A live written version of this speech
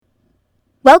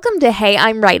Welcome to Hey,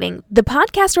 I'm Writing, the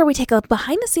podcast where we take a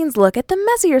behind the scenes look at the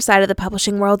messier side of the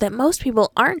publishing world that most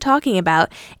people aren't talking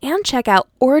about and check out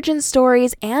origin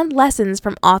stories and lessons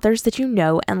from authors that you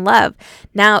know and love.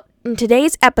 Now, in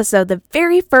today's episode, the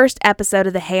very first episode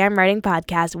of the Hey, I'm Writing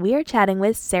podcast, we are chatting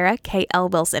with Sarah K.L.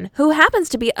 Wilson, who happens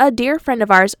to be a dear friend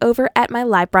of ours over at my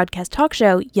live broadcast talk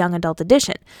show, Young Adult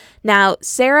Edition. Now,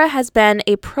 Sarah has been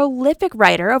a prolific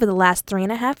writer over the last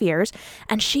 3.5 years,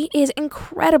 and she is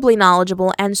incredibly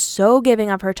knowledgeable and so giving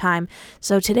of her time.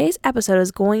 So today's episode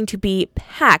is going to be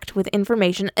packed with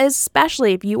information,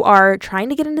 especially if you are trying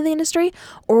to get into the industry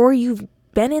or you've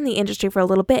been in the industry for a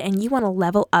little bit and you want to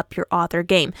level up your author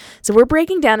game. So we're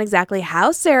breaking down exactly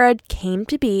how Sarah came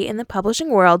to be in the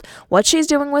publishing world, what she's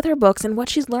doing with her books, and what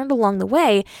she's learned along the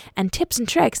way, and tips and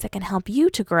tricks that can help you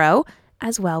to grow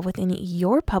as well within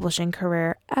your publishing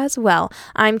career as well.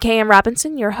 I'm KM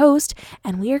Robinson, your host,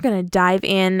 and we are going to dive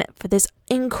in for this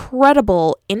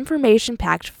incredible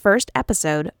information-packed first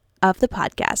episode of the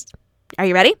podcast. Are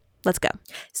you ready? Let's go.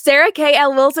 Sarah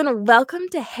K.L. Wilson, welcome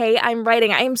to Hey, I'm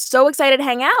Writing. I am so excited to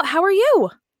hang out. How are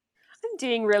you? I'm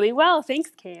doing really well.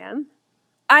 Thanks, Cam.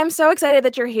 I'm so excited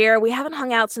that you're here. We haven't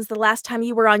hung out since the last time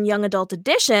you were on Young Adult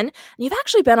Edition, and you've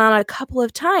actually been on a couple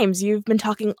of times. You've been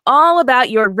talking all about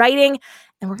your writing,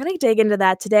 and we're going to dig into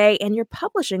that today and your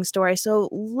publishing story. So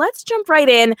let's jump right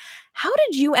in. How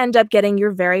did you end up getting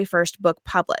your very first book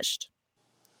published?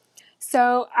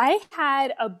 So I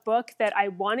had a book that I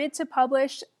wanted to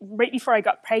publish right before I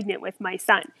got pregnant with my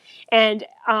son. And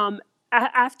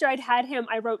after I'd had him,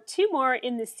 I wrote 2 more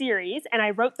in the series, and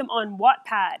I wrote them on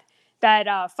Wattpad,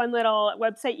 that fun little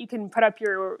website you can put up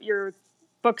your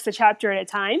books a chapter at a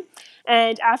time.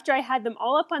 And after I had them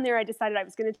all up on there, I decided I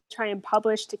was going to try and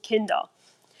publish to Kindle.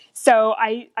 So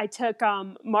I took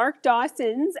Mark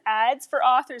Dawson's Ads for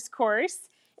Authors course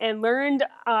and learned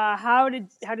how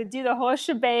to do the whole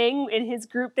shebang in his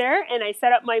group there. And I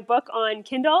set up my book on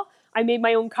Kindle. I made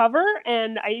my own cover,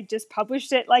 and I just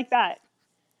published it like that.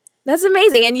 That's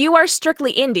amazing. And you are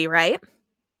strictly indie, right?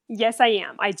 Yes, I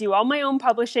am. I do all my own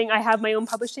publishing. I have my own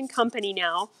publishing company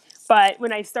now. But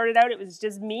when I started out, it was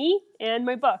just me and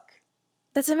my book.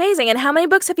 That's amazing. And how many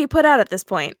books have you put out at this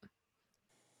point?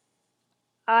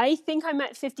 I think I'm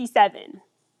at 57.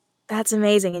 That's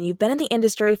amazing. And you've been in the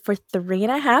industry for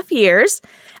 3.5 years,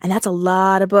 and that's a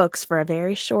lot of books for a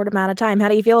very short amount of time. How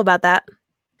do you feel about that?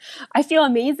 I feel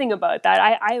amazing about that.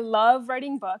 I love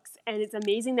writing books, and it's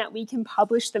amazing that we can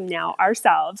publish them now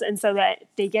ourselves, and so that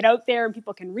they get out there and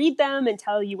people can read them and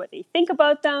tell you what they think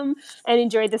about them and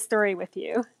enjoy the story with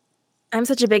you. I'm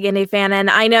such a big indie fan, and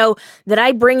I know that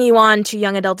I bring you on to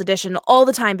Young Adult Edition all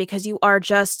the time because you are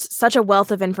just such a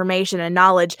wealth of information and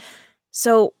knowledge.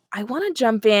 So I want to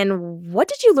jump in. What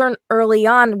did you learn early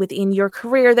on within your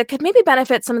career that could maybe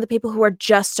benefit some of the people who are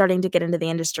just starting to get into the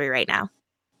industry right now?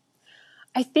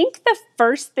 I think the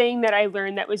first thing that I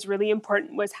learned that was really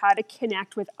important was how to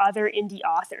connect with other indie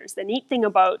authors. The neat thing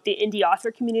about the indie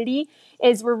author community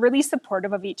is we're really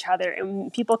supportive of each other,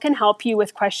 and people can help you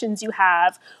with questions you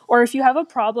have. Or if you have a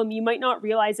problem, you might not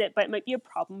realize it, but it might be a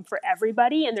problem for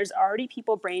everybody, and there's already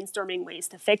people brainstorming ways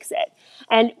to fix it.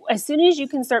 And as soon as you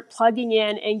can start plugging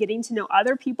in and getting to know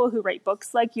other people who write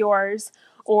books like yours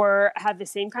or have the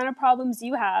same kind of problems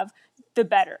you have, the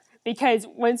better. Because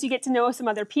once you get to know some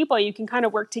other people, you can kind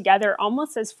of work together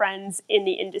almost as friends in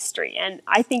the industry. And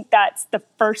I think that's the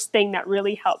first thing that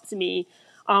really helped me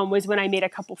was when I made a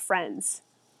couple friends.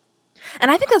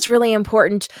 And I think that's really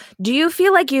important. Do you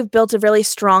feel like you've built a really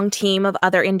strong team of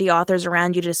other indie authors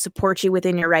around you to support you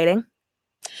within your writing?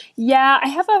 Yeah, I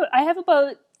have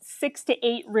about 6 to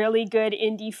 8 really good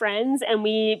indie friends, and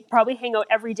we probably hang out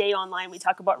every day online. We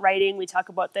talk about writing, we talk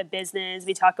about the business,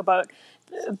 we talk about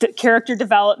the character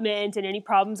development and any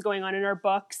problems going on in our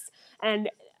books. And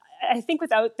I think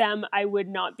without them, I would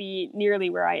not be nearly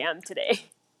where I am today.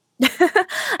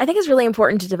 I think it's really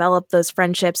important to develop those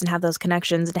friendships and have those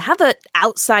connections and to have the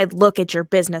outside look at your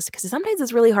business, because sometimes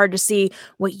it's really hard to see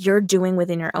what you're doing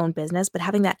within your own business, but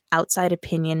having that outside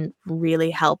opinion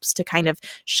really helps to kind of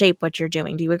shape what you're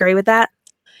doing. Do you agree with that?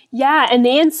 Yeah, and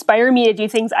they inspire me to do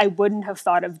things I wouldn't have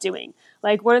thought of doing.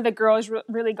 Like one of the girls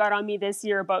really got on me this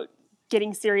year about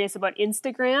getting serious about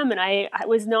Instagram, and I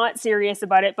was not serious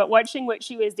about it, but watching what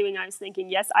she was doing, I was thinking,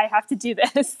 yes, I have to do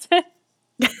this.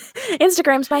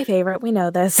 Instagram's my favorite. We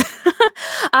know this.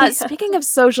 Speaking of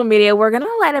social media, we're going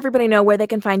to let everybody know where they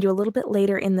can find you a little bit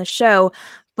later in the show.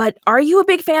 But are you a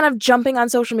big fan of jumping on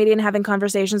social media and having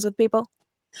conversations with people?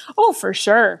 Oh, for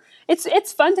sure.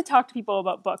 It's fun to talk to people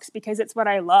about books because it's what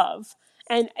I love.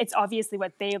 And it's obviously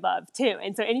what they love too.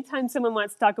 And so anytime someone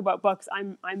wants to talk about books,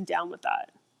 I'm down with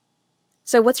that.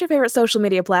 So what's your favorite social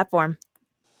media platform?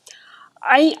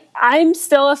 I'm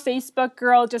still a Facebook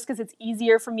girl just because it's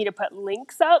easier for me to put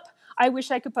links up. I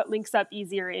wish I could put links up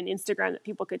easier in Instagram that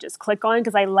people could just click on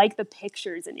because I like the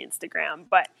pictures in Instagram.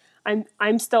 But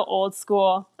I'm still old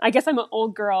school. I guess I'm an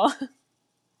old girl.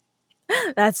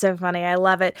 That's so funny. I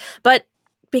love it. But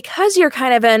because you're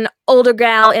kind of an older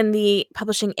gal in the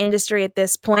publishing industry at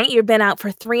this point, you've been out for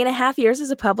 3.5 years as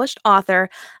a published author.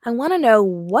 I want to know,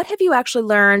 what have you actually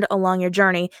learned along your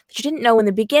journey that you didn't know in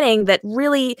the beginning that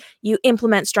really you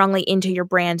implement strongly into your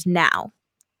brand now?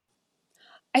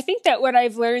 I think that what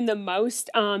I've learned the most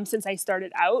since I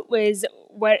started out was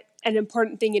what an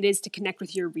important thing it is to connect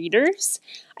with your readers.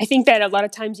 I think that a lot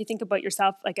of times you think about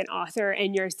yourself like an author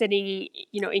and you're sitting,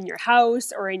 in your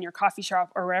house or in your coffee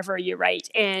shop or wherever you write,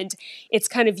 and it's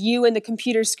kind of you and the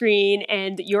computer screen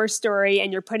and your story,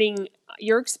 and you're putting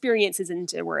your experiences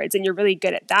into words, and you're really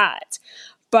good at that.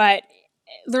 But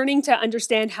learning to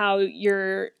understand how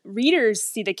your readers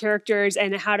see the characters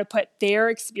and how to put their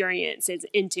experiences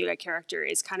into a character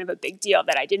is kind of a big deal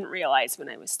that I didn't realize when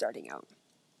I was starting out.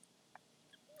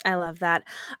 I love that.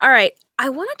 All right. I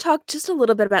want to talk just a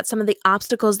little bit about some of the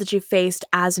obstacles that you faced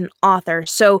as an author.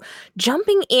 So,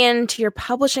 jumping into your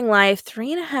publishing life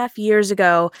 3.5 years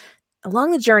ago,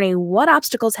 along the journey, what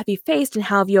obstacles have you faced and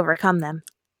how have you overcome them?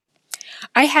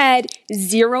 I had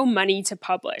zero money to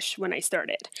publish when I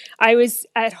started. I was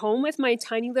at home with my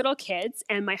tiny little kids,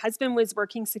 and my husband was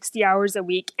working 60 hours a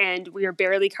week, and we were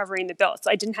barely covering the bill. So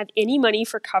I didn't have any money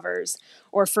for covers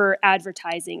or for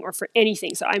advertising or for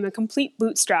anything. So I'm a complete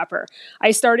bootstrapper.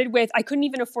 I couldn't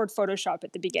even afford Photoshop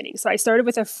at the beginning. So I started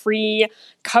with a free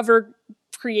cover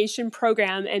creation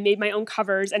program and made my own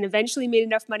covers, and eventually made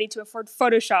enough money to afford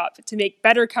Photoshop to make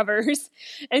better covers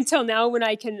until now when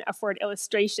I can afford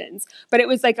illustrations. But it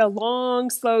was like a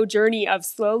long, slow journey of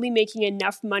slowly making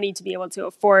enough money to be able to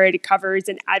afford covers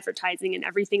and advertising and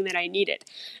everything that I needed.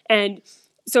 And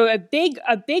so a big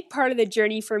part of the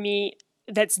journey for me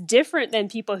that's different than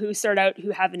people who start out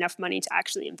who have enough money to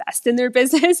actually invest in their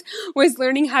business was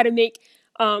learning how to make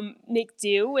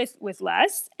do with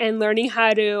less, and learning how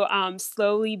to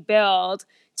slowly build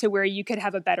to where you could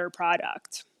have a better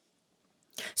product.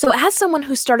 So, as someone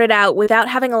who started out without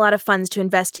having a lot of funds to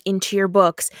invest into your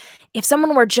books, if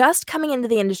someone were just coming into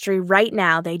the industry right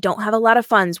now, they don't have a lot of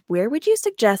funds, where would you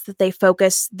suggest that they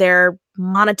focus their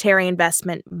monetary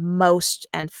investment most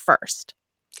and first?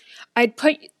 I'd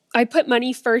put I put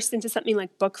money first into something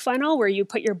like BookFunnel, where you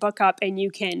put your book up and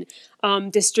you can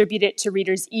distribute it to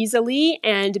readers easily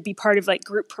and be part of like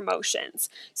group promotions.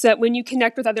 So that when you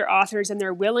connect with other authors and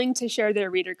they're willing to share their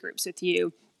reader groups with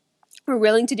you, or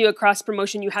willing to do a cross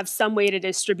promotion, you have some way to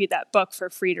distribute that book for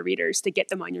free to readers to get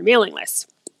them on your mailing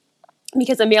list.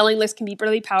 Because a mailing list can be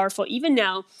really powerful even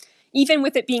now. Even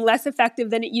with it being less effective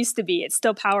than it used to be, it's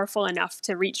still powerful enough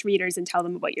to reach readers and tell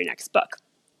them about your next book.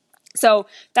 So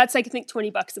that's like, I think,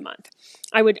 $20 a month.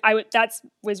 That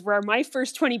was where my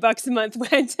first $20 a month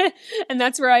went. And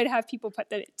that's where I'd have people put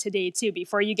that today too.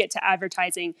 Before you get to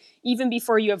advertising, even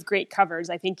before you have great covers,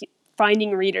 I think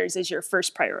finding readers is your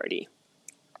first priority.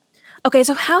 Okay,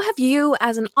 so how have you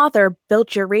as an author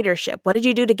built your readership? What did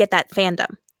you do to get that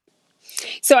fandom?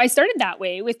 So I started that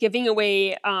way with giving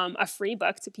away a free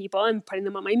book to people and putting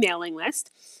them on my mailing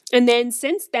list. And then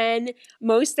since then,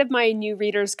 most of my new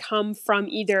readers come from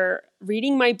either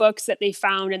reading my books that they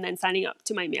found and then signing up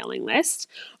to my mailing list,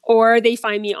 or they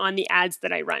find me on the ads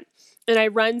that I run. And I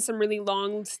run some really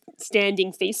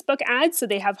long-standing Facebook ads, so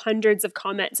they have hundreds of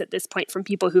comments at this point from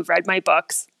people who've read my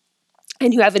books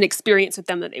and who have an experience with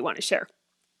them that they want to share.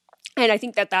 And I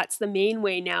think that that's the main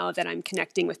way now that I'm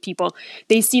connecting with people.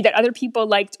 They see that other people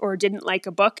liked or didn't like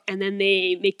a book, and then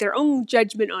they make their own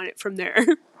judgment on it from there.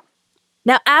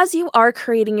 Now, as you are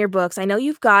creating your books, I know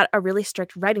you've got a really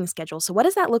strict writing schedule. So, what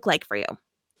does that look like for you?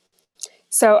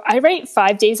 So I write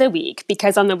 5 days a week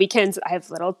because on the weekends I have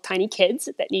little tiny kids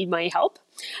that need my help.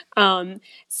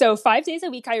 So 5 days a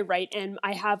week I write, and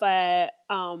I have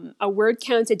a word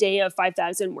count a day of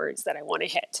 5,000 words that I want to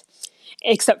hit,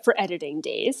 except for editing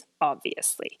days,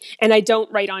 obviously. And I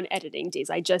don't write on editing days.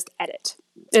 I just edit.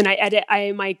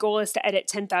 And my goal is to edit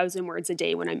 10,000 words a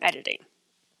day when I'm editing.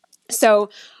 So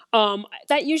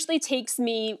that usually takes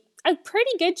me a pretty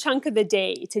good chunk of the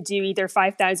day to do either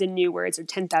 5,000 new words or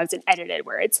 10,000 edited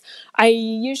words. I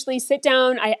usually sit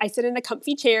down, I sit in a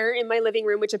comfy chair in my living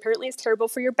room, which apparently is terrible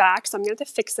for your back, so I'm going to have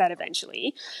to fix that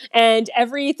eventually. And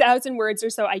every 1,000 words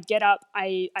or so, I get up,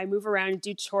 I move around,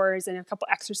 do chores and a couple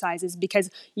exercises,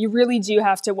 because you really do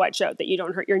have to watch out that you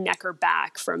don't hurt your neck or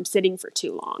back from sitting for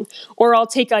too long. Or I'll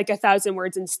take like 1,000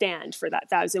 words and stand for that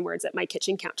 1,000 words at my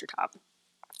kitchen countertop.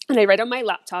 and I write on my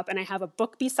laptop, and I have a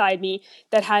book beside me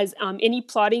that has any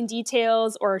plotting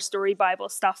details or story Bible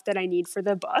stuff that I need for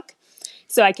the book.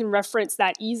 So I can reference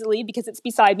that easily because it's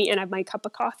beside me, and I have my cup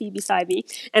of coffee beside me,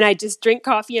 and I just drink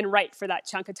coffee and write for that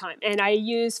chunk of time. And I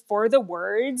use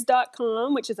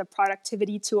forthewords.com, which is a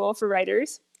productivity tool for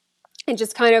writers. And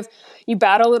just kind of, you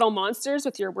battle little monsters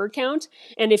with your word count.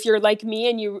 And if you're like me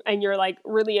and you're like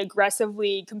really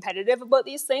aggressively competitive about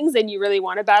these things, then you really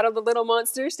want to battle the little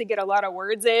monsters to get a lot of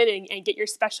words in and get your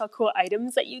special cool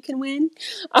items that you can win.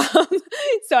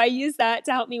 So I use that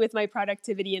to help me with my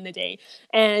productivity in the day.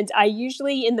 And I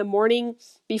usually in the morning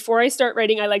before I start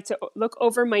writing, I like to look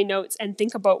over my notes and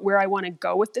think about where I want to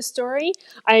go with the story.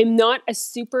 I'm not a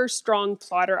super strong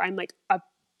plotter. I'm like a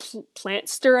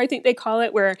plantster, I think they call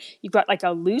it, where you've got like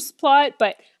a loose plot,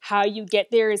 but how you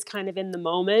get there is kind of in the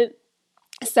moment.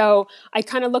 So I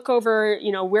kind of look over,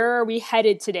 where are we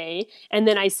headed today? And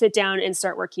then I sit down and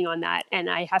start working on that. And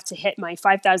I have to hit my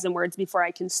 5,000 words before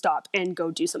I can stop and go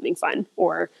do something fun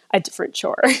or a different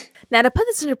chore. Now, to put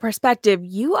this into perspective,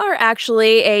 you are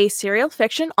actually a serial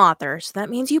fiction author. So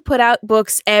that means you put out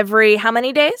books every how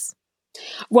many days?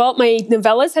 Well, my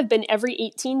novellas have been every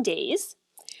 18 days.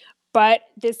 But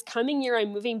this coming year,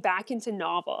 I'm moving back into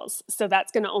novels. So that's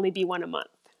going to only be one a month.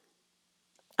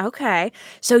 Okay.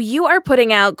 So you are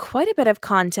putting out quite a bit of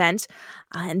content,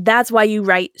 and that's why you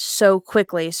write so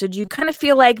quickly. So do you kind of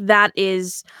feel like that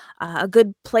is a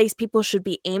good place people should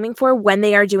be aiming for when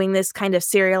they are doing this kind of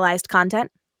serialized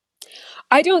content?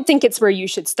 I don't think it's where you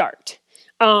should start.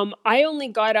 I only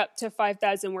got up to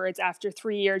 5,000 words after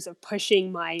 3 years of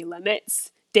pushing my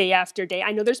limits day after day.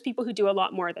 I know there's people who do a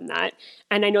lot more than that.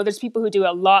 And I know there's people who do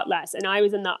a lot less. And I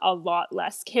was in the a lot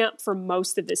less camp for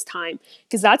most of this time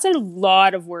because that's a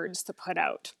lot of words to put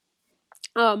out.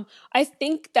 I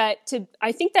think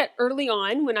that early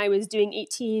on when I was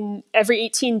doing every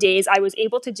 18 days, I was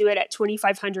able to do it at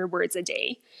 2,500 words a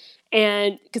day.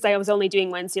 And because I was only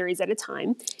doing one series at a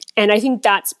time. And I think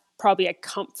that's probably a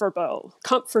comfortable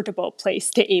place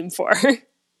to aim for.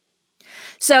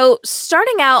 So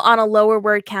starting out on a lower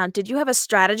word count, did you have a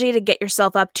strategy to get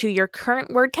yourself up to your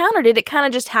current word count, or did it kind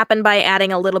of just happen by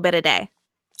adding a little bit a day?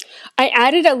 I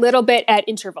added a little bit at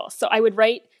intervals. So I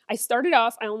started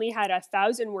off, I only had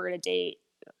 1,000 word a day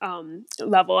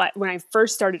level when I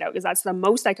first started out because that's the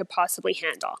most I could possibly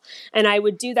handle. And I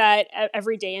would do that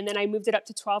every day. And then I moved it up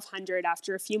to 1,200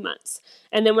 after a few months.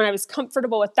 And then when I was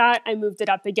comfortable with that, I moved it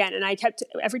up again. And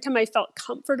every time I felt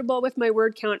comfortable with my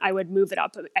word count, I would move it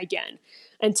up again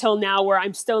until now where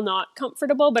I'm still not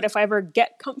comfortable. But if I ever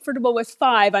get comfortable with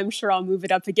 5, I'm sure I'll move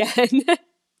it up again.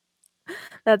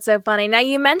 That's so funny. Now,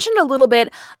 you mentioned a little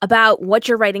bit about what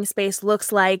your writing space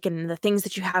looks like and the things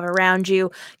that you have around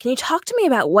you. Can you talk to me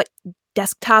about what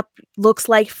desktop looks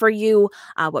like for you,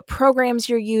 what programs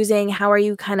you're using? How are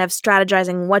you kind of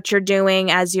strategizing what you're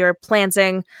doing as you're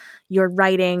planting your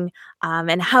writing?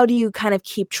 And how do you kind of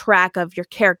keep track of your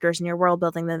characters and your world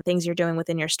building, the things you're doing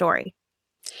within your story?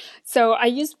 So I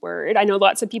use Word. I know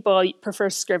lots of people prefer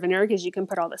Scrivener because you can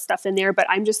put all this stuff in there, but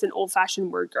I'm just an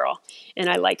old-fashioned Word girl, and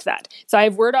I like that. So I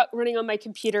have Word up running on my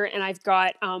computer, and I've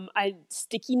got a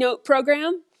sticky note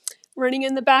program running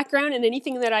in the background, and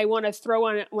anything that I want to throw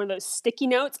on one of those sticky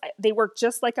notes, they work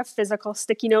just like a physical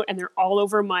sticky note, and they're all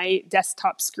over my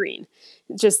desktop screen,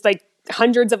 just like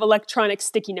hundreds of electronic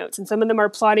sticky notes, and some of them are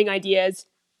plotting ideas.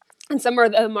 And some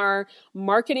of them are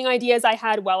marketing ideas I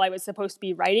had while I was supposed to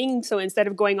be writing. So instead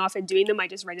of going off and doing them, I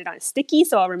just write it on a sticky.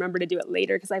 So I'll remember to do it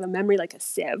later because I have a memory like a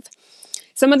sieve.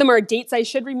 Some of them are dates I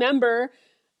should remember,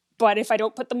 but if I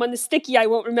don't put them on the sticky, I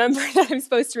won't remember that I'm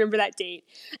supposed to remember that date.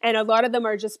 And a lot of them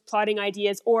are just plotting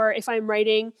ideas. Or if I'm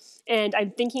writing and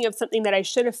I'm thinking of something that I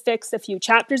should have fixed a few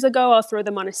chapters ago, I'll throw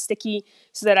them on a sticky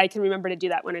so that I can remember to do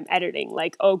that when I'm editing.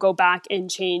 Like, oh, go back and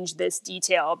change this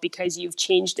detail because you've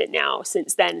changed it now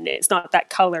since then and it's not that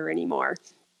color anymore.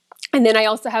 And then I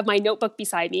also have my notebook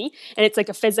beside me, and it's like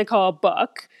a physical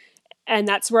book. And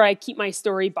that's where I keep my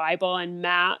story Bible and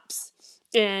maps.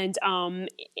 And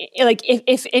like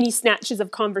if any snatches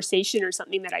of conversation or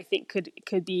something that I think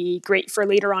could be great for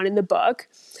later on in the book.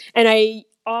 And I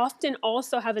often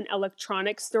also have an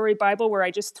electronic story Bible where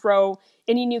I just throw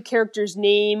any new character's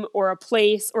name or a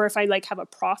place, or if I like have a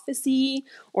prophecy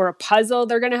or a puzzle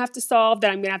they're going to have to solve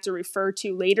that I'm going to have to refer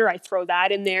to later, I throw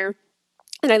that in there.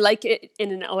 And I like it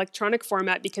in an electronic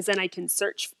format because then I can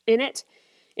search in it.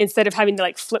 Instead of having to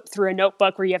like flip through a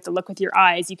notebook where you have to look with your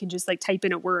eyes, you can just like type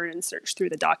in a word and search through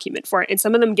the document for it. And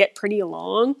some of them get pretty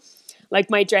long, like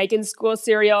my Dragon School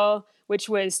serial, which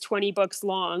was 20 books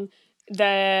long.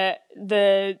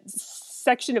 The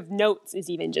section of notes is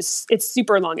even it's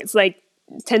super long. It's like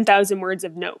 10,000 words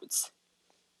of notes.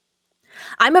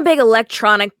 I'm a big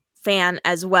electronic fan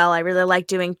as well. I really like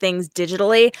doing things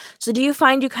digitally. So do you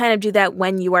find you kind of do that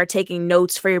when you are taking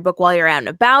notes for your book while you're out and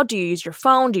about? Do you use your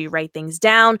phone? Do you write things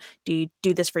down? Do you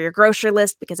do this for your grocery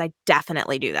list? Because I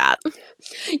definitely do that.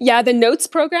 Yeah, the notes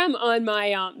program on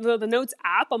my the notes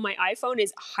app on my iPhone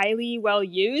is highly well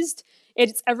used.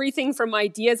 It's everything from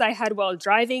ideas I had while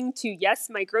driving to, yes,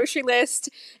 my grocery list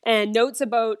and notes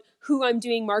about who I'm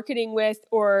doing marketing with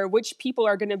or which people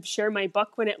are going to share my book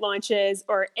when it launches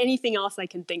or anything else I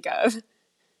can think of.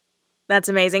 That's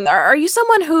amazing. Are you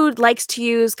someone who likes to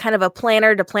use kind of a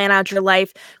planner to plan out your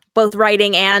life, both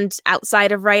writing and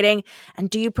outside of writing? And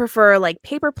do you prefer like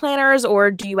paper planners or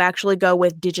do you actually go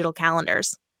with digital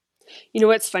calendars? You know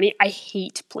what's funny? I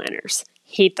hate planners.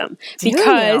 Hate them Do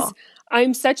because you?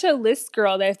 I'm such a list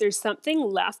girl that if there's something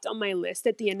left on my list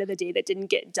at the end of the day that didn't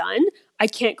get done, I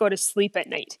can't go to sleep at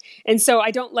night. And so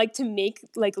I don't like to make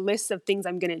like lists of things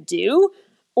I'm going to do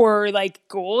or like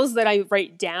goals that I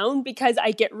write down because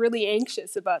I get really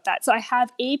anxious about that. So I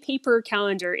have a paper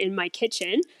calendar in my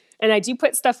kitchen and I do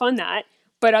put stuff on that,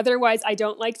 but otherwise I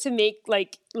don't like to make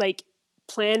like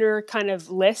planner kind of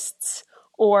lists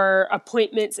or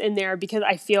appointments in there because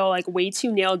I feel like way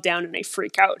too nailed down and I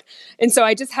freak out. And so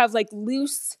I just have like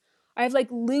loose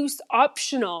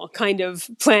optional kind of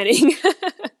planning.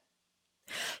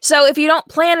 So if you don't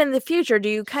plan in the future, do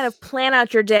you kind of plan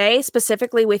out your day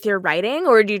specifically with your writing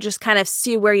or do you just kind of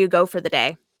see where you go for the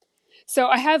day? So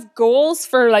I have goals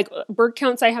for like word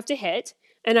counts I have to hit,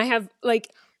 and I have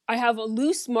a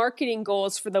loose marketing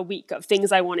goals for the week of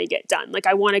things I want to get done. Like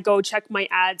I want to go check my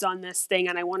ads on this thing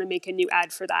and I want to make a new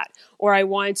ad for that. Or I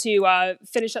want to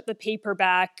finish up the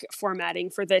paperback formatting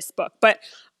for this book. But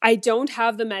I don't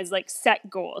have them as like set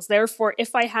goals. Therefore,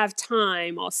 if I have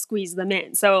time, I'll squeeze them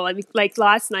in. So like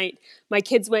last night, my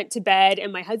kids went to bed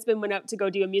and my husband went out to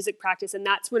go do a music practice. And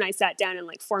that's when I sat down and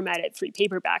like formatted 3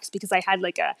 paperbacks because I had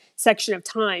like a section of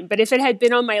time. But if it had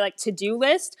been on my like to-do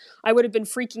list, I would have been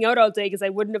freaking out all day because I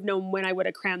wouldn't have known when I would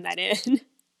have crammed that in.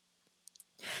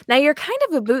 Now you're kind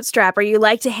of a bootstrapper. You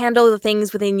like to handle the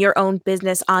things within your own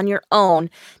business on your own.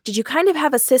 Did you kind of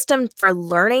have a system for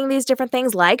learning these different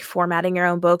things like formatting your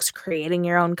own books, creating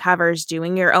your own covers,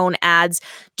 doing your own ads?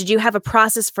 Did you have a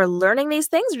process for learning these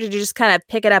things or did you just kind of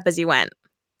pick it up as you went?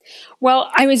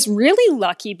 Well, I was really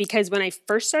lucky because when I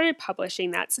first started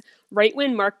publishing, that's right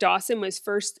when Mark Dawson was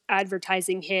first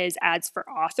advertising his Ads for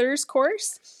Authors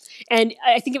course. And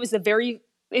I think it was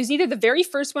either the very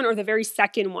first one or the very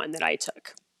second one that I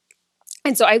took.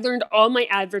 And so I learned all my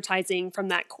advertising from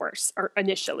that course or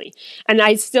initially. And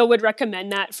I still would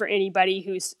recommend that for anybody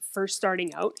who's first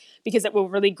starting out because it will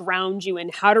really ground you in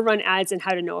how to run ads and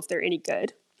how to know if they're any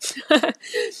good.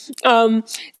 um,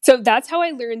 so that's how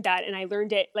I learned that. And I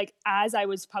learned it like as I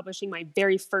was publishing my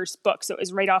very first book. So it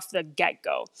was right off the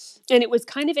get-go. And it was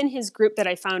kind of in his group that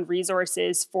I found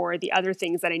resources for the other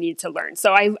things that I needed to learn.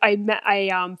 So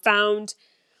I found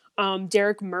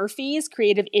Derek Murphy's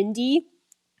Creative Indie,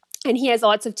 and he has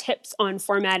lots of tips on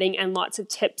formatting and lots of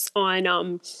tips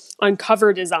on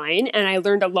cover design. And I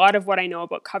learned a lot of what I know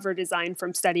about cover design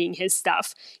from studying his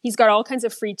stuff. He's got all kinds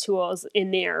of free tools in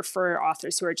there for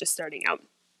authors who are just starting out.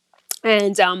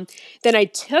 And then I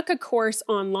took a course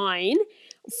online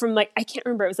from like, I can't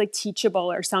remember, it was like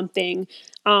Teachable or something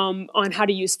on how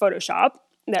to use Photoshop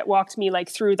that walked me like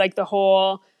through like the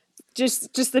whole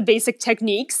just the basic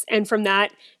techniques, and from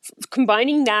that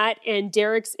combining that and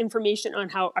Derek's information on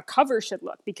how a cover should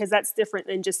look, because that's different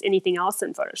than just anything else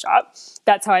in Photoshop.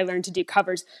 That's how I learned to do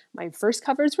covers. My first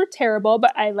covers were terrible,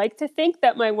 but I like to think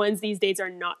that my ones these days are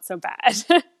not so bad.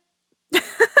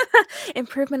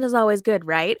 Improvement is always good,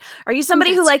 right? Are you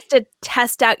somebody who That's likes to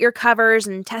test out your covers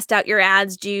and test out your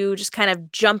ads? Do you just kind of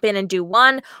jump in and do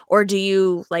one, or do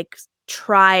you like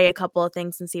try a couple of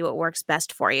things and see what works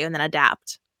best for you and then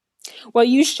adapt? Well,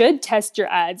 you should test your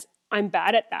ads. I'm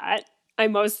bad at that. I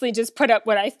mostly just put up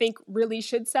what I think really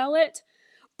should sell it.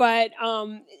 But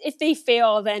if they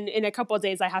fail, then in a couple of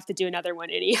days, I have to do another one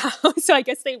anyhow. So I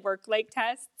guess they work like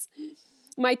tests.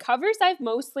 My covers, I've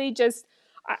mostly just,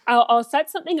 I'll set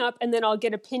something up and then I'll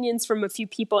get opinions from a few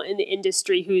people in the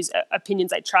industry whose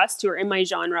opinions I trust, who are in my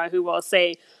genre, who will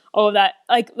say, oh, that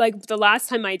like the last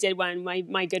time I did one,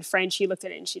 my good friend, she looked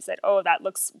at it and she said, oh, that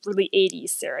looks really 80s,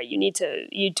 Sarah.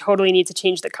 You totally need to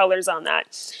change the colors on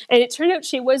that. And it turned out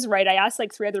she was right. I asked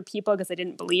like 3 other people because I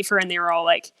didn't believe her, and they were all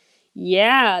like,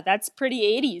 yeah, that's pretty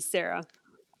 80s, Sarah.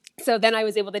 So then I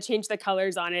was able to change the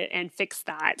colors on it and fix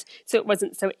that so it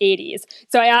wasn't so 80s.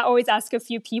 So I always ask a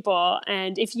few people,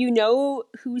 and if you know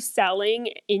who's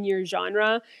selling in your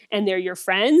genre and they're your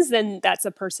friends, then that's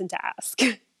a person to ask.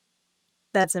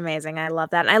 That's amazing. I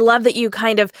love that. And I love that you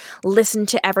kind of listen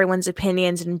to everyone's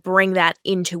opinions and bring that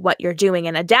into what you're doing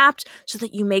and adapt so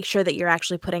that you make sure that you're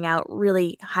actually putting out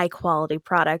really high quality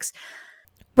products.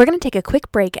 We're going to take a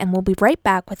quick break and we'll be right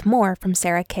back with more from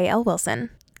Sarah K.L.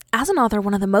 Wilson. As an author,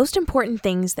 one of the most important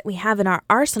things that we have in our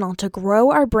arsenal to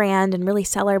grow our brand and really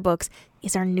sell our books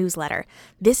is our newsletter.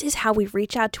 This is how we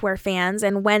reach out to our fans,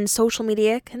 and when social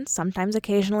media can sometimes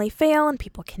occasionally fail and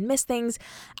people can miss things,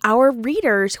 our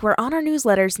readers who are on our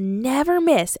newsletters never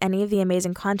miss any of the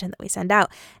amazing content that we send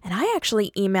out. And I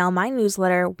actually email my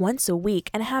newsletter once a week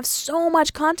and have so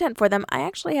much content for them, I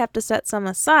actually have to set some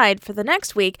aside for the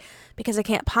next week because I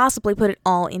can't possibly put it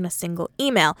all in a single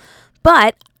email.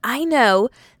 But I know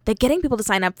that getting people to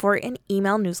sign up for an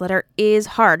email newsletter is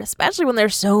hard, especially when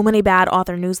there's so many bad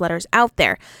author newsletters out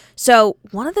there. So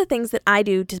one of the things that I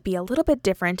do to be a little bit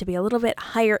different, to be a little bit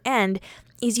higher end,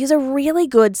 is use a really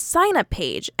good sign-up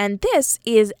page. And this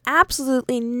is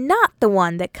absolutely not the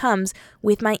one that comes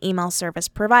with my email service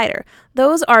provider.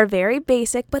 Those are very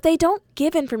basic, but they don't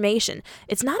give information.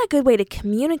 It's not a good way to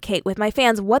communicate with my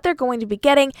fans what they're going to be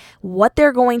getting, what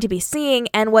they're going to be seeing,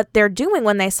 and what they're doing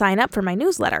when they sign up for my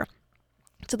newsletter.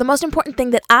 So the most important thing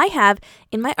that I have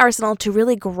in my arsenal to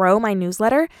really grow my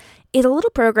newsletter is a little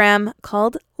program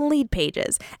called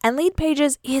Leadpages. And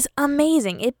Leadpages is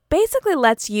amazing. It basically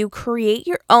lets you create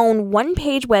your own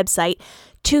one-page website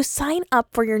to sign up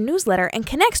for your newsletter and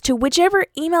connects to whichever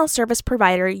email service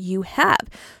provider you have.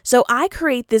 So I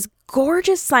create this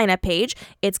gorgeous sign-up page.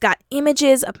 It's got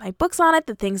images of my books on it,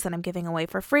 the things that I'm giving away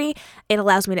for free. It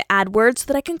allows me to add words so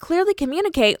that I can clearly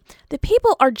communicate that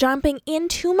people are jumping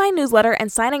into my newsletter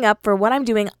and signing up for what I'm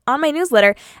doing on my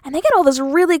newsletter, and they get all this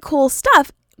really cool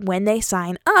stuff when they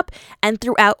sign up and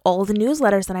throughout all the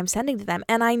newsletters that I'm sending to them.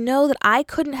 And I know that I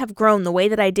couldn't have grown the way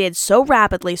that I did so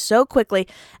rapidly, so quickly,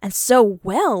 and so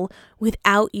well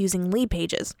without using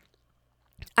Leadpages.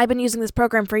 I've been using this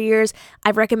program for years.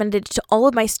 I've recommended it to all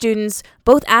of my students,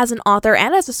 both as an author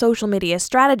and as a social media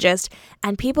strategist,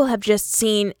 and people have just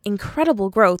seen incredible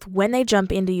growth when they jump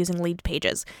into using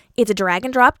Leadpages. It's a drag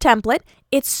and drop template.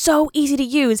 It's so easy to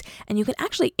use, and you can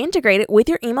actually integrate it with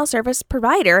your email service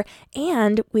provider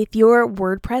and with your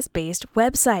WordPress-based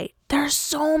website. There are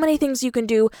so many things you can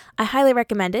do. I highly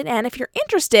recommend it. And if you're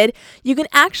interested, you can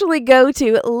actually go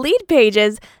to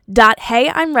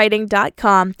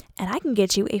leadpages.heyimwriting.com and I can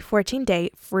get you a 14-day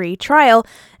free trial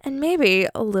and maybe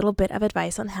a little bit of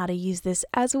advice on how to use this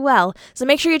as well. So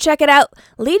make sure you check it out,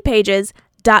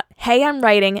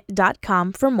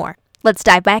 leadpages.heyimwriting.com for more. Let's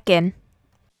dive back in.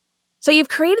 So you've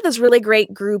created this really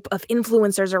great group of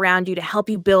influencers around you to help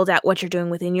you build out what you're doing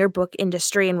within your book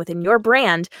industry and within your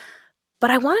brand. But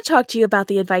I want to talk to you about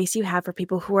the advice you have for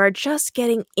people who are just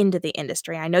getting into the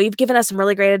industry. I know you've given us some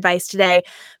really great advice today,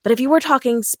 but if you were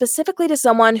talking specifically to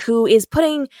someone who is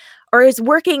putting or is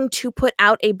working to put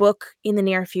out a book in the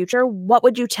near future, what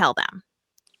would you tell them?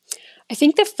 I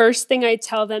think the first thing I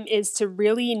tell them is to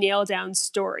really nail down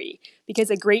story,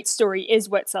 because a great story is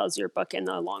what sells your book in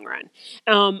the long run.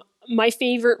 My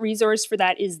favorite resource for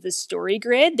that is the Story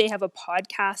Grid. They have a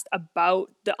podcast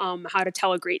about the how to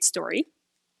tell a great story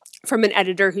from an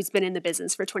editor who's been in the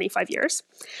business for 25 years.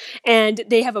 And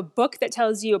they have a book that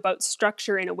tells you about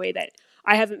structure in a way that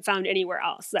I haven't found anywhere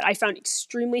else, that I found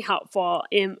extremely helpful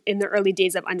in the early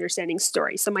days of understanding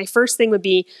story. So my first thing would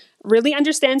be really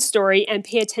understand story and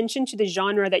pay attention to the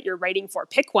genre that you're writing for.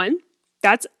 Pick one.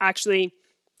 That's actually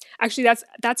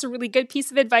that's a really good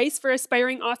piece of advice for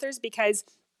aspiring authors, because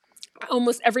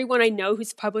almost everyone I know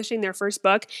who's publishing their first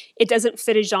book, it doesn't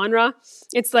fit a genre.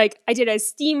 It's like, I did a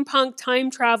steampunk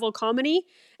time travel comedy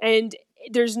and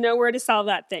there's nowhere to sell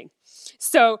that thing.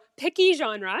 So pick a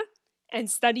genre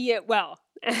and study it well.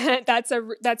 That's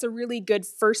a really good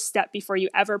first step before you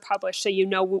ever publish, so you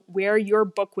know where your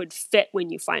book would fit when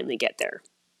you finally get there.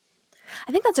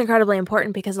 I think that's incredibly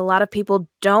important because a lot of people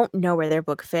don't know where their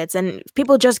book fits, and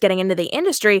people just getting into the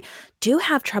industry do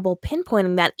have trouble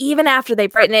pinpointing that even after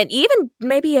they've written it. Even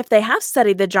maybe if they have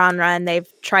studied the genre and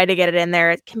they've tried to get it in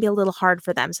there, it can be a little hard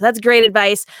for them. So that's great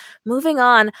advice. Moving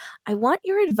on, I want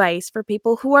your advice for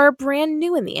people who are brand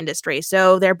new in the industry.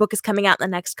 So their book is coming out in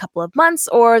the next couple of months,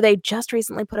 or they just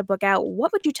recently put a book out.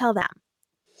 What would you tell them?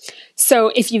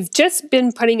 So if you've just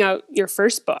been putting out your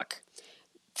first book,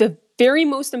 the very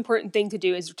most important thing to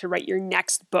do is to write your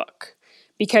next book,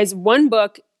 because one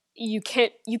book, you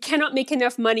cannot make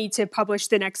enough money to publish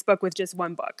the next book with just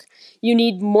one book. You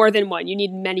need more than one. You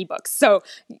need many books. So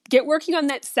get working on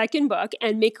that second book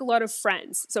and make a lot of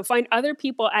friends. So find other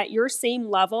people at your same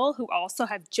level who also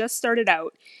have just started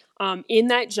out in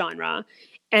that genre,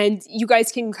 And you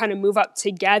guys can kind of move up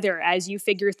together as you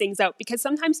figure things out. Because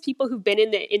sometimes people who've been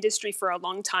in the industry for a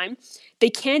long time, they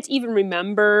can't even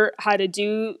remember how to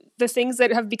do the things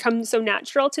that have become so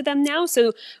natural to them now.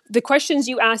 So the questions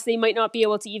you ask, they might not be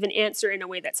able to even answer in a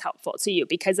way that's helpful to you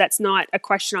because that's not a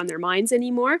question on their minds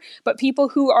anymore. But people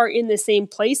who are in the same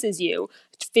place as you,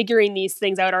 figuring these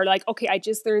things out, are like, okay, I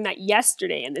just learned that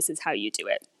yesterday and this is how you do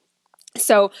it.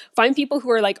 So find people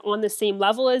who are like on the same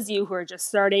level as you, who are just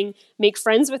starting, make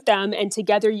friends with them, and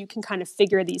together you can kind of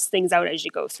figure these things out as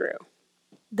you go through.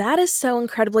 That is so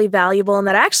incredibly valuable. And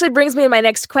that actually brings me to my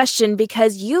next question,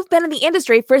 because you've been in the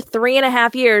industry for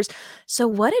 3.5 years. So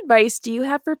what advice do you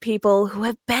have for people who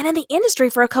have been in the industry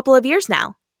for a couple of years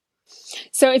now?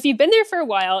 So if you've been there for a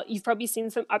while, you've probably seen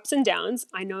some ups and downs.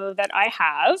 I know that I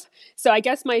have. So I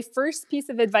guess my first piece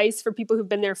of advice for people who've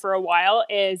been there for a while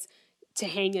is to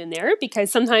hang in there,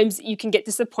 because sometimes you can get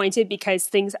disappointed because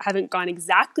things haven't gone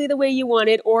exactly the way you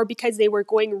wanted, or because they were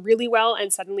going really well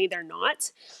and suddenly they're not.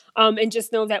 And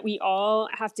just know that we all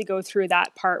have to go through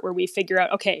that part where we figure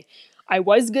out, okay, I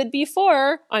was good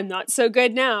before, I'm not so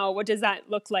good now. What does that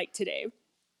look like today?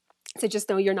 So just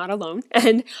know you're not alone.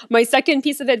 And my second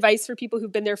piece of advice for people who've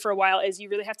been there for a while is you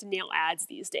really have to nail ads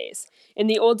these days. In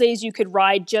the old days, you could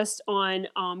ride just on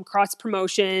cross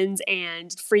promotions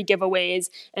and free giveaways,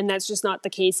 and that's just not the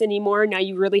case anymore. Now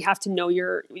you really have to know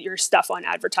your stuff on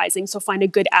advertising. So find a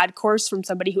good ad course from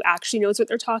somebody who actually knows what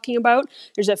they're talking about.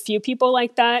 There's a few people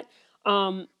like that.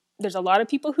 There's a lot of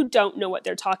people who don't know what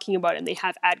they're talking about, and they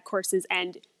have ad courses.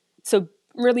 And so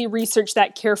really research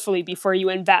that carefully before you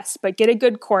invest, but get a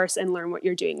good course and learn what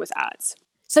you're doing with ads.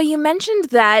 So you mentioned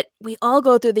that we all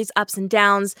go through these ups and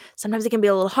downs. Sometimes it can be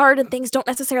a little hard and things don't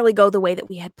necessarily go the way that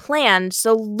we had planned.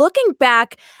 So looking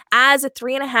back as a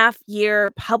 3.5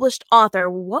 year published author,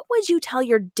 what would you tell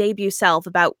your debut self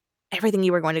about everything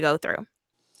you were going to go through?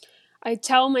 I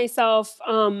tell myself,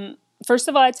 first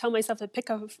of all, I tell myself to pick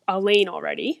a lane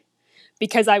already,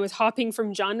 because I was hopping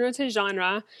from genre to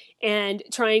genre and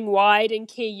trying wide and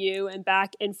KU and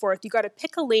back and forth. You got to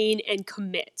pick a lane and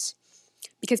commit,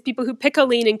 because people who pick a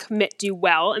lane and commit do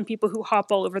well, and people who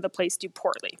hop all over the place do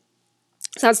poorly.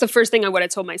 So that's the first thing I would have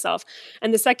told myself.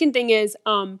 And the second thing is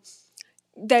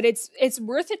that it's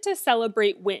worth it to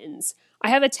celebrate wins. I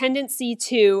have a tendency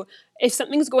to, if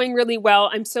something's going really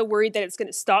well, I'm so worried that it's going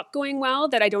to stop going well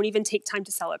that I don't even take time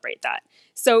to celebrate that.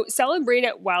 So celebrate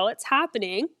it while it's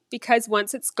happening, because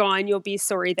once it's gone, you'll be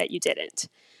sorry that you didn't.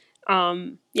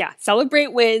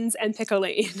 Celebrate wins and pick a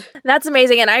lane. That's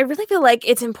amazing. And I really feel like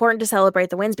it's important to celebrate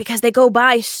the wins because they go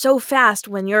by so fast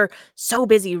when you're so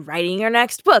busy writing your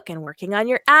next book and working on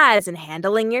your ads and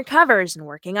handling your covers and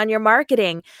working on your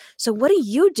marketing. So what do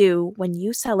you do when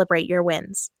you celebrate your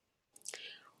wins?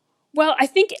 Well, I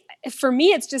think for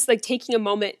me, it's just like taking a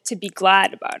moment to be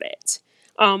glad about it.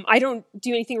 I don't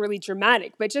do anything really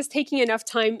dramatic, but just taking enough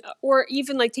time, or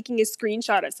even like taking a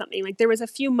screenshot of something. Like there was a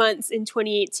few months in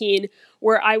 2018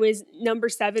 where I was number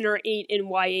 7 or 8 in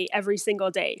YA every single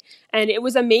day. And it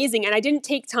was amazing. And I didn't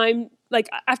take time, like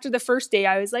after the first day,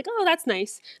 I was like, oh, that's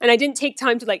nice. And I didn't take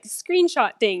time to like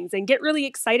screenshot things and get really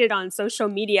excited on social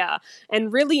media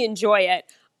and really enjoy it.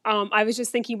 I was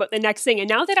just thinking about the next thing. And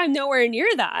now that I'm nowhere near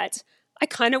that, I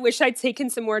kind of wish I'd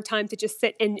taken some more time to just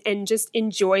sit and just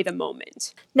enjoy the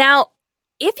moment. Now,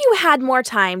 if you had more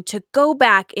time to go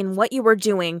back in what you were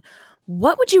doing,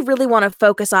 what would you really want to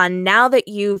focus on now that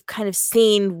you've kind of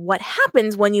seen what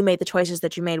happens when you made the choices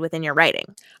that you made within your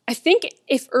writing? I think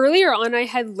if earlier on I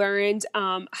had learned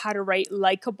how to write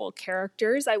likable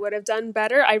characters, I would have done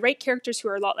better. I write characters who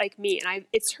are a lot like me, and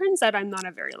it turns out I'm not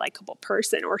a very likable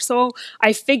person, or so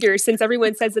I figure, since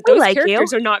everyone says that those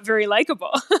characters are not very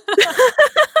likable.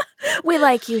 We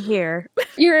like you here.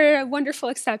 You're a wonderful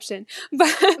exception. But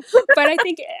I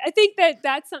think that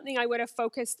that's something I would have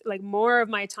focused like more of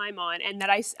my time on, and that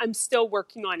I'm still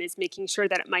working on, is making sure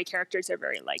that my characters are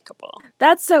very likable.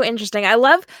 That's so interesting. I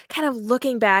love kind of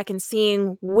looking back and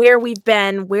seeing where we've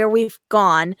been, where we've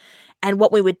gone, and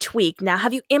what we would tweak. Now,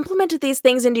 have you implemented these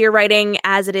things into your writing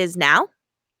as it is now?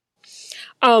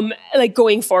 Like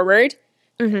going forward?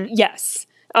 Mm-hmm. Yes.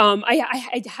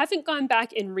 I haven't gone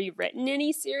back and rewritten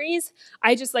any series.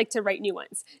 I just like to write new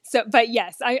ones. So, but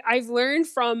yes, I've learned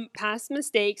from past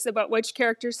mistakes about which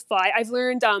characters fly. I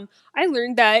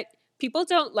learned that people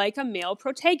don't like a male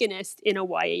protagonist in a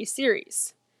YA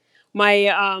series.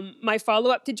 My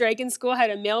follow-up to Dragon School had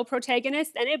a male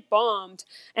protagonist and it bombed.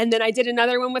 And then I did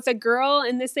another one with a girl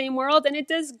in the same world and it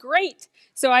does great.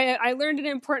 So I learned an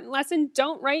important lesson.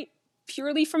 Don't write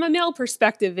purely from a male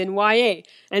perspective in YA.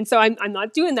 And so I'm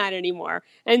not doing that anymore.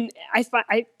 And I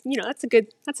that's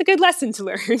a good lesson to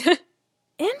learn.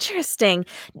 Interesting.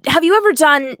 Have you ever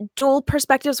done dual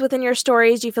perspectives within your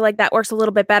stories? Do you feel like that works a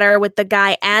little bit better with the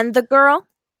guy and the girl?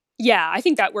 Yeah, I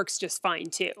think that works just fine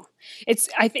too.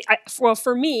 Well,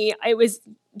 for me, it was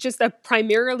just a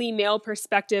primarily male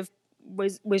perspective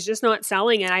was just not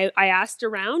selling. And I asked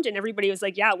around and everybody was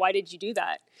like, yeah, why did you do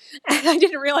that? And I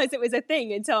didn't realize it was a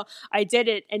thing until I did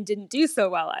it and didn't do so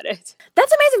well at it.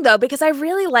 That's amazing, though, because I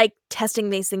really like testing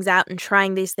these things out and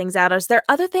trying these things out. Is there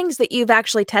other things that you've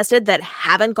actually tested that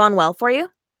haven't gone well for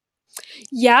you?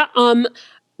 Yeah,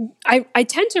 I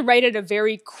tend to write at a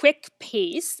very quick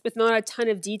pace with not a ton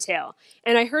of detail.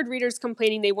 And I heard readers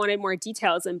complaining they wanted more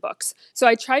details in books. So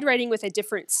I tried writing with a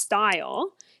different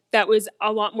style that was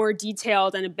a lot more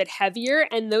detailed and a bit heavier.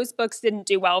 And those books didn't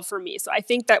do well for me. So I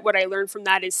think that what I learned from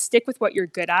that is stick with what you're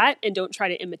good at and don't try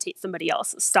to imitate somebody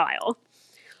else's style.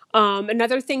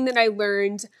 Another thing that I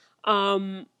learned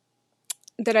from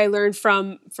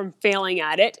failing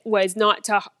at it was not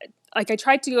to, like, I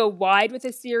tried to go wide with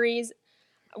a series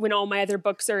when all my other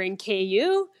books are in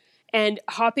KU, and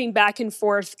hopping back and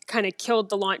forth kind of killed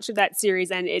the launch of that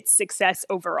series and its success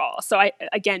overall. So I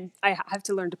have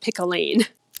to learn to pick a lane.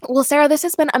 Well, Sarah, this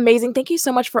has been amazing. Thank you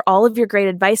so much for all of your great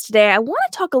advice today. I want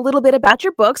to talk a little bit about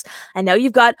your books. I know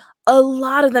you've got a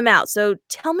lot of them out. So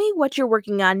tell me what you're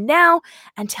working on now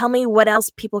and tell me what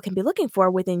else people can be looking for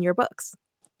within your books.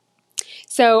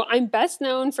 So I'm best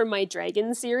known for my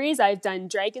Dragon series. I've done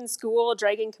Dragon School,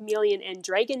 Dragon Chameleon, and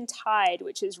Dragon Tide,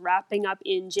 which is wrapping up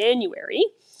in January.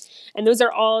 And those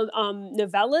are all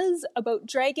novellas about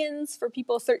dragons for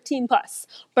people 13 plus.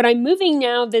 But I'm moving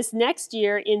now this next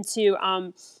year into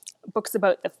books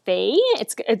about the Fae.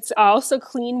 It's also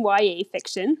clean YA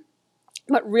fiction,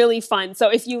 but really fun. So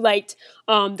if you liked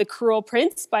The Cruel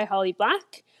Prince by Holly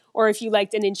Black, or if you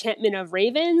liked An Enchantment of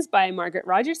Ravens by Margaret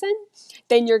Rogerson,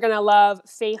 then you're going to love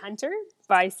Fae Hunter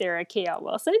by Sarah K.L.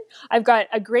 Wilson. I've got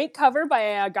a great cover by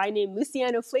a guy named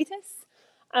Luciano Fleitas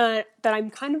that I'm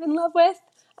kind of in love with.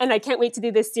 And I can't wait to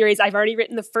do this series. I've already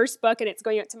written the first book and it's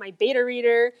going out to my beta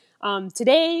reader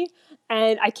today.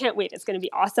 And I can't wait. It's going to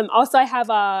be awesome. Also, I have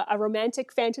a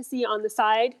romantic fantasy on the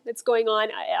side that's going on.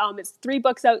 It's 3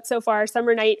 books out so far: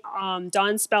 Summer Night,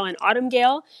 Dawn Spell, and Autumn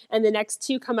Gale. And the next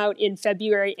 2 come out in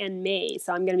February and May.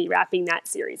 So I'm going to be wrapping that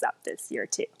series up this year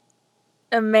too.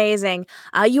 Amazing.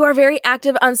 You are very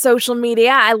active on social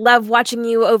media. I love watching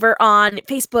you over on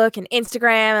Facebook and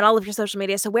Instagram and all of your social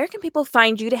media. So where can people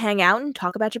find you to hang out and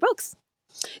talk about your books?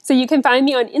 So you can find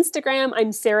me on Instagram.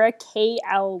 I'm Sarah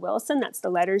K.L. Wilson. That's the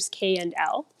letters K and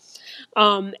L.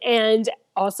 And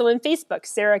also on Facebook,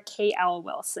 Sarah K.L.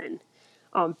 Wilson.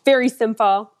 Very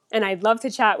simple. And I'd love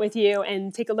to chat with you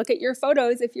and take a look at your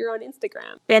photos if you're on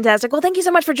Instagram. Fantastic. Well, thank you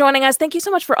so much for joining us. Thank you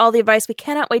so much for all the advice. We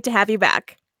cannot wait to have you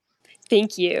back.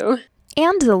 Thank you.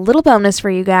 And a little bonus for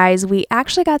you guys, we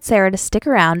actually got Sarah to stick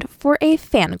around for a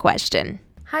fan question.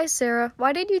 Hi Sarah,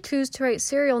 why did you choose to write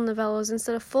serial novellas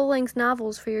instead of full-length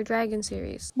novels for your Dragon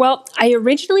series? Well, I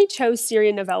originally chose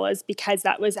serial novellas because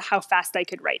that was how fast I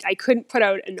could write. I couldn't put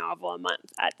out a novel a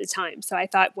month at the time. So I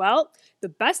thought, well, the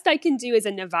best I can do is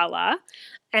a novella.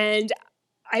 And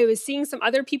I was seeing some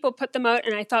other people put them out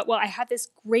and I thought, well, I have this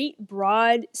great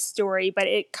broad story, but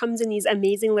it comes in these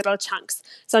amazing little chunks.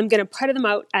 So I'm going to put them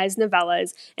out as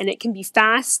novellas and it can be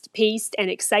fast paced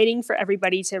and exciting for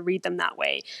everybody to read them that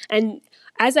way. And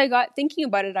as I got thinking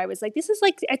about it, I was like, this is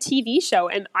like a TV show.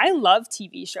 And I love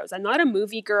TV shows. I'm not a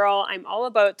movie girl. I'm all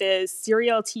about the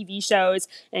serial TV shows.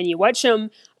 And you watch them,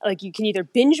 like you can either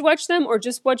binge watch them or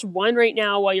just watch one right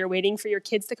now while you're waiting for your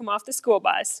kids to come off the school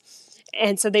bus.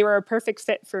 And so they were a perfect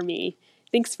fit for me.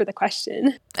 Thanks for the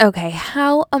question. Okay,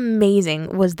 how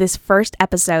amazing was this first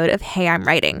episode of Hey, I'm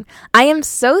Writing? I am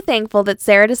so thankful that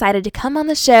Sarah decided to come on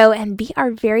the show and be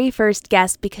our very first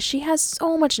guest because she has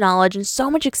so much knowledge and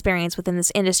so much experience within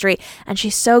this industry, and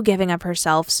she's so giving of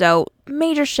herself. So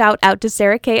major shout out to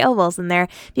Sarah K.L. Wilson there.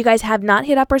 If you guys have not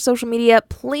hit up her social media,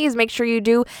 please make sure you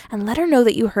do and let her know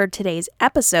that you heard today's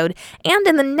episode. And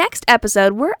in the next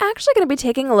episode, we're actually going to be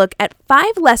taking a look at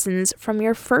 5 lessons from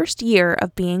your first year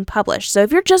of being published. So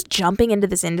if you're just jumping into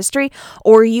this industry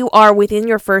or you are within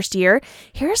your first year,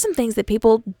 here are some things that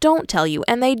people don't tell you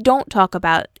and they don't talk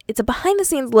about. It's a behind the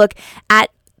scenes look at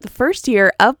the first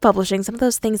year of publishing, some of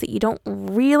those things that you don't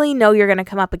really know you're going to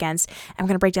come up against. And we're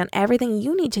going to break down everything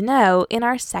you need to know in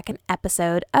our second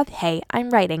episode of Hey,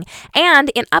 I'm Writing. And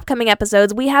in upcoming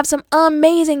episodes, we have some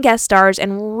amazing guest stars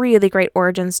and really great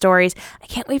origin stories. I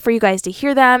can't wait for you guys to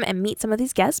hear them and meet some of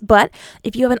these guests. But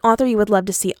if you have an author you would love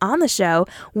to see on the show,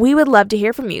 we would love to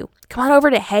hear from you. come on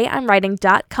over to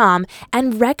heyimwriting.com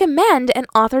and recommend an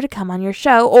author to come on your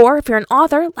show. Or if you're an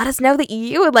author, let us know that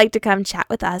you would like to come chat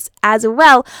with us as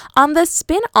well on the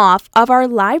spin-off of our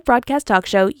live broadcast talk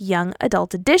show, Young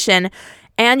Adult Edition.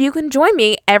 And you can join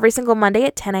me every single Monday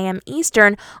at 10 a.m.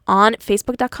 Eastern on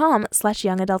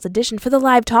Facebook.com/Young Adult Edition for the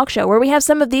live talk show, where we have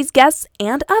some of these guests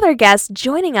and other guests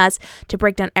joining us to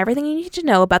break down everything you need to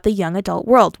know about the young adult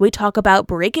world. We talk about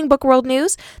breaking book world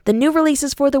news, the new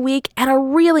releases for the week, and a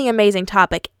really amazing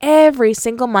topic every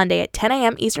single Monday at 10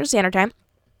 a.m. Eastern Standard Time,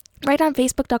 right on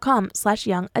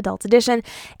Facebook.com/Young Adult Edition.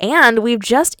 And we've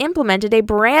just implemented a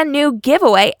brand new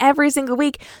giveaway every single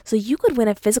week, so you could win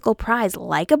a physical prize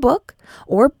like a book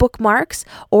or bookmarks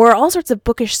or all sorts of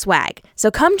bookish swag.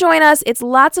 So come join us. It's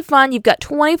lots of fun. You've got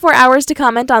 24 hours to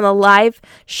comment on the live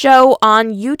show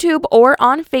on YouTube or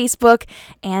on Facebook,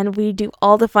 and we do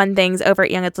all the fun things over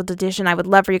at Young Adult Edition. I would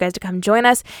love for you guys to come join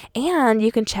us, and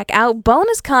you can check out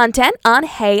bonus content on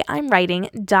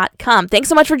heyimwriting.com. Thanks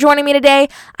so much for joining me today.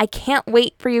 I can't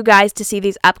wait for you guys to see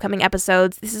these upcoming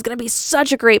episodes. This is going to be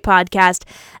such a great podcast,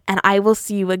 and I will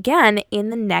see you again in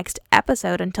the next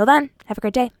episode. Until then, have a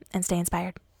great day and stay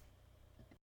inspired.